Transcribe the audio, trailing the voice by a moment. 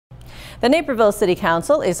The Naperville City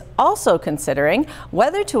Council is also considering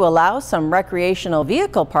whether to allow some recreational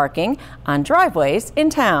vehicle parking on driveways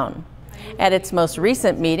in town. At its most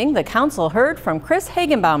recent meeting, the council heard from Chris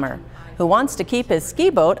Hagenbaumer, who wants to keep his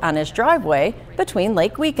ski boat on his driveway between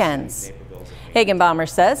lake weekends. Hagenbaumer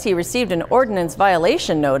says he received an ordinance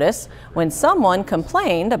violation notice when someone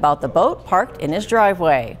complained about the boat parked in his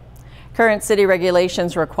driveway. Current city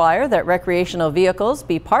regulations require that recreational vehicles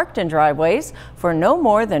be parked in driveways for no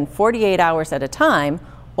more than 48 hours at a time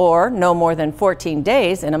or no more than 14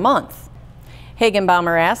 days in a month.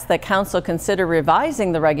 Hagenbaumer asked that council consider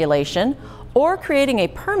revising the regulation or creating a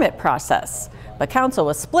permit process, but council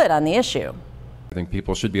was split on the issue. I think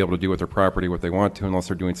people should be able to do with their property what they want to, unless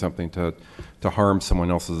they're doing something to harm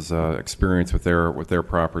someone else's experience with their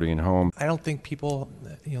property and home. I don't think people,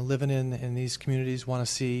 living in these communities want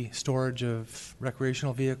to see storage of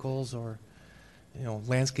recreational vehicles or,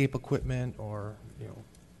 landscape equipment or,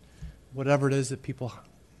 whatever it is that people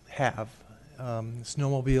have,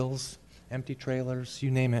 snowmobiles, empty trailers, you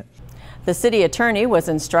name it. The city attorney was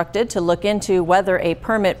instructed to look into whether a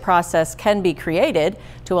permit process can be created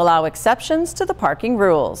to allow exceptions to the parking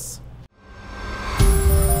rules.